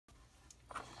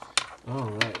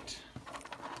All right.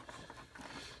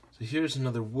 So here's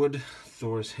another wood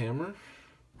Thor's hammer.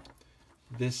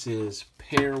 This is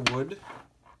Pear wood.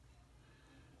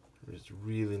 It's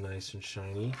really nice and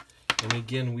shiny. And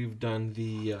again, we've done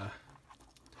the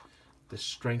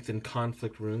Strength and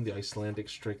Conflict rune, the Icelandic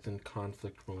Strength and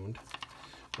Conflict rune.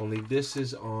 Only this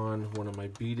is on one of my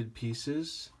beaded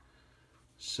pieces.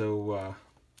 So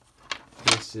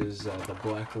this is the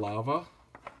black lava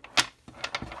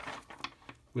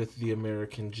with the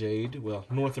American jade. Well,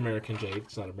 North American jade.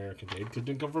 It's not American jade because it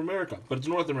didn't come from America, but it's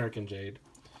North American jade.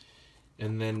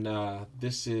 And then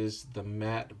this is the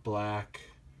matte black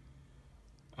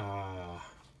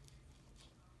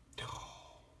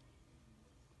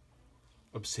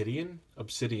obsidian?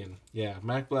 Obsidian. Yeah,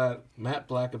 matte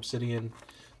black obsidian,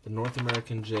 the North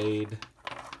American jade.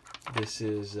 This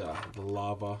is the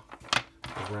lava,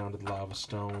 the rounded lava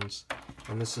stones.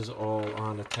 And this is all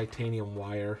on a titanium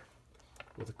wire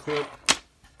with a clip.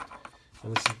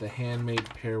 And this is the handmade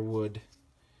pear wood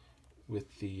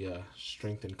with the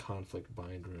Strength and Conflict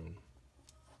bind rune.